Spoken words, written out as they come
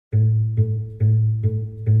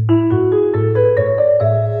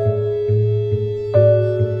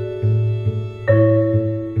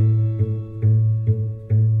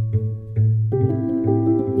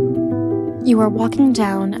are walking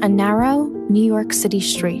down a narrow New York City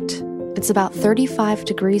street. It's about 35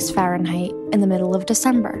 degrees Fahrenheit in the middle of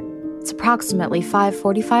December. It's approximately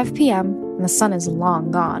 5:45 p.m. and the sun is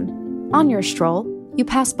long gone. On your stroll, you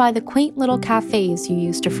pass by the quaint little cafes you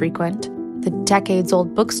used to frequent, the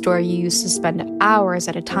decades-old bookstore you used to spend hours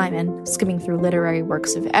at a time in, skimming through literary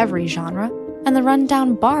works of every genre, and the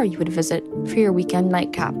rundown bar you would visit for your weekend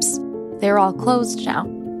nightcaps. They are all closed now.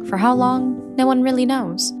 For how long, no one really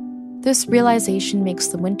knows. This realization makes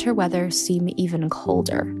the winter weather seem even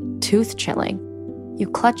colder, tooth-chilling. You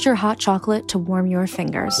clutch your hot chocolate to warm your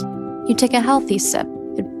fingers. You take a healthy sip.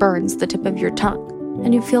 It burns the tip of your tongue,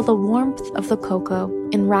 and you feel the warmth of the cocoa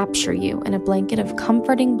enrapture you in a blanket of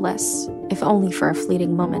comforting bliss, if only for a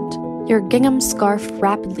fleeting moment. Your gingham scarf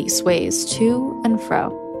rapidly sways to and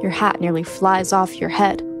fro. Your hat nearly flies off your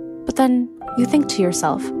head. But then you think to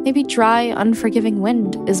yourself, maybe dry, unforgiving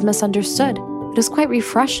wind is misunderstood. It is quite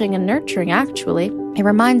refreshing and nurturing, actually. It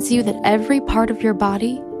reminds you that every part of your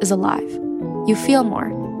body is alive. You feel more.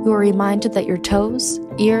 You are reminded that your toes,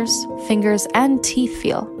 ears, fingers, and teeth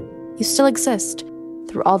feel. You still exist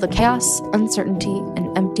through all the chaos, uncertainty,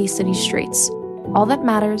 and empty city streets. All that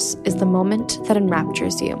matters is the moment that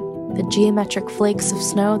enraptures you, the geometric flakes of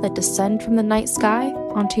snow that descend from the night sky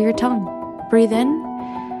onto your tongue. Breathe in,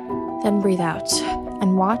 then breathe out,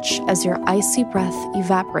 and watch as your icy breath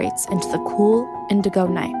evaporates into the cool, indigo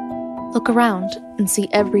night. Look around and see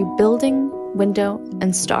every building, window,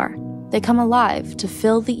 and star. They come alive to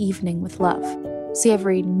fill the evening with love. See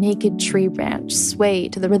every naked tree branch sway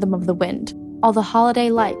to the rhythm of the wind. All the holiday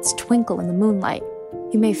lights twinkle in the moonlight.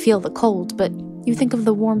 You may feel the cold, but you think of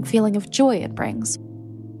the warm feeling of joy it brings.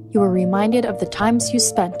 You are reminded of the times you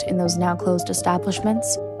spent in those now closed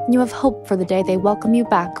establishments, and you have hope for the day they welcome you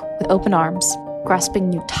back with open arms,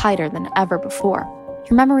 grasping you tighter than ever before.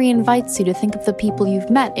 Your memory invites you to think of the people you've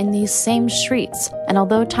met in these same streets, and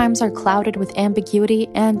although times are clouded with ambiguity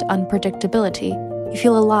and unpredictability, you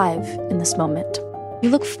feel alive in this moment. You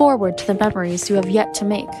look forward to the memories you have yet to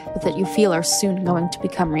make, but that you feel are soon going to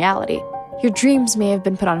become reality. Your dreams may have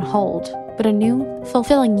been put on hold, but a new,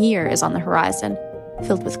 fulfilling year is on the horizon,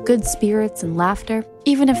 filled with good spirits and laughter,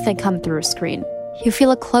 even if they come through a screen. You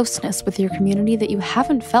feel a closeness with your community that you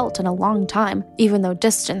haven't felt in a long time, even though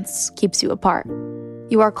distance keeps you apart.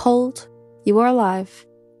 You are cold, you are alive,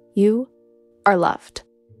 you are loved.